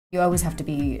You always have to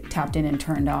be tapped in and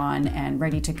turned on and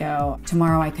ready to go.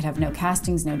 Tomorrow I could have no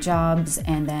castings, no jobs,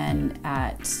 and then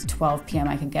at 12 p.m.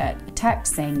 I could get a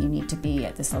text saying you need to be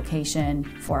at this location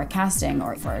for a casting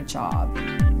or for a job.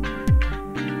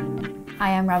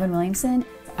 Hi, I'm Robyn Williamson.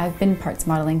 I've been parts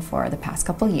modeling for the past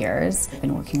couple years. I've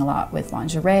been working a lot with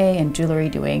lingerie and jewelry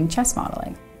doing chest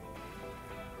modeling.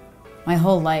 My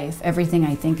whole life, everything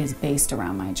I think is based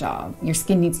around my job. Your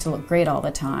skin needs to look great all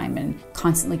the time, and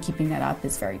constantly keeping that up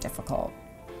is very difficult.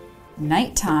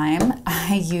 Nighttime,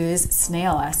 I use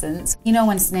snail essence. You know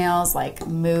when snails like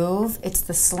move, it's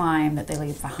the slime that they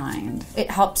leave behind. It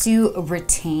helps you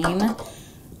retain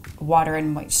water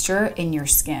and moisture in your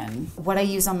skin. What I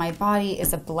use on my body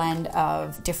is a blend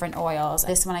of different oils.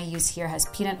 This one I use here has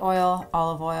peanut oil,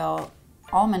 olive oil,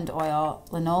 almond oil,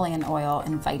 linoleum oil,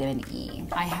 and vitamin E.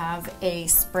 I have a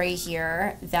spray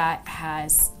here that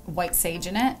has white sage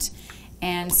in it.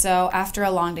 And so after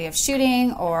a long day of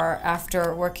shooting or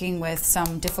after working with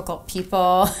some difficult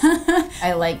people,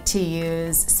 I like to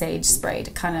use sage spray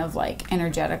to kind of like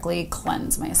energetically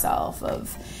cleanse myself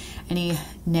of any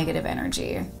negative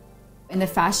energy. In the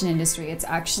fashion industry, it's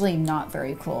actually not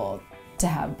very cool to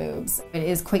have boobs. It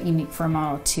is quite unique for a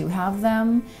model to have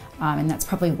them, and that's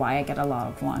probably why I get a lot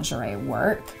of lingerie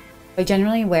work. I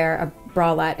generally wear a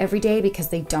bralette every day because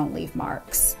they don't leave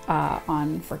marks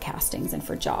for castings and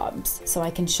for jobs, so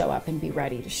I can show up and be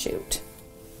ready to shoot.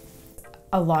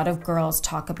 A lot of girls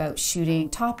talk about shooting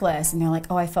topless and they're like,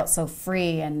 oh, I felt so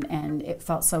free and it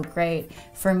felt so great.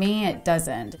 For me, it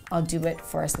doesn't. I'll do it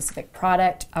for a specific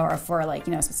product or for like,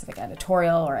 you know, a specific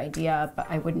editorial or idea, but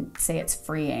I wouldn't say it's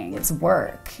freeing. It's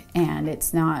work, and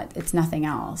it's nothing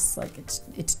else. Like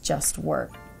it's just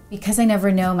work. Because I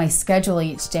never know my schedule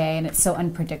each day and it's so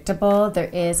unpredictable, there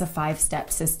is a 5-step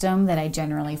system that I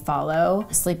generally follow.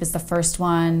 Sleep is the first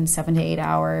one, 7 to 8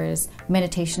 hours.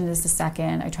 Meditation is the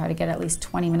second. I try to get at least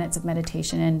 20 minutes of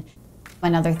meditation in.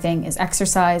 Another thing is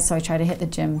exercise, so I try to hit the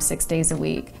gym 6 days a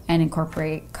week and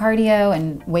incorporate cardio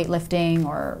and weightlifting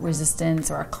or resistance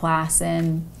or a class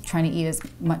in. Trying to eat as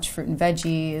much fruit and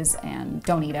veggies and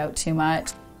don't eat out too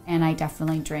much. And I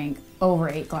definitely drink over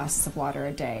 8 glasses of water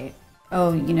a day.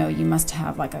 Oh, you know, you must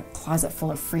have like a closet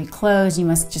full of free clothes, you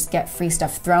must just get free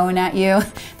stuff thrown at you.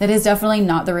 That is definitely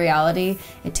not the reality.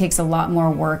 It takes a lot more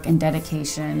work and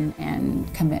dedication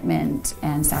and commitment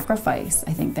and sacrifice,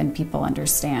 I think, than people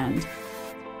understand.